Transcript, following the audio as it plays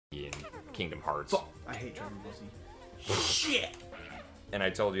Kingdom Hearts. Fuck. I hate Dragon Ball Z. Shit! And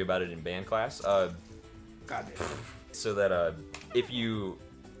I told you about it in band class. God damn. So that if you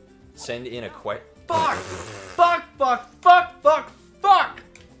send in a Fuck! Fuck! Fuck! Fuck! Fuck! Fuck!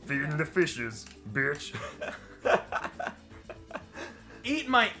 Feeding the fishes, bitch. Eat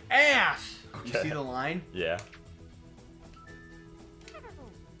my ass! Okay. You see the line? Yeah.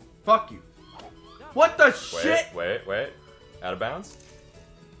 Fuck you. What the shit? Wait. Out of bounds?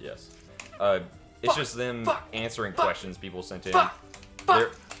 Yes. It's just them answering questions people sent in. Fuck!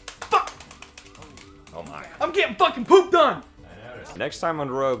 Oh my. I'm getting fucking pooped on! Next time on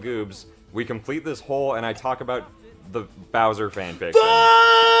Royal Goobs, we complete this hole and I talk about the Bowser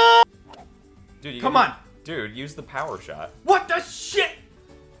fanfiction. Dude, Come on! Dude, use the power shot. What the shit?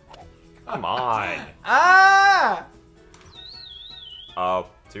 Come on. Ah! Oh,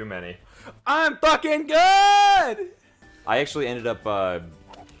 too many. I'm fucking good! I actually ended up,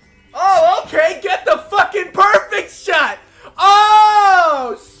 Oh, okay, get the fucking perfect shot!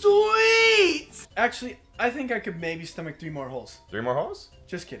 Oh, sweet! Actually, I think I could maybe stomach 3 more holes. 3 more holes?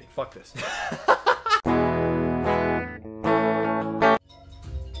 Just kidding, fuck this.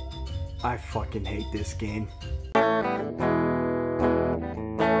 I fucking hate this game.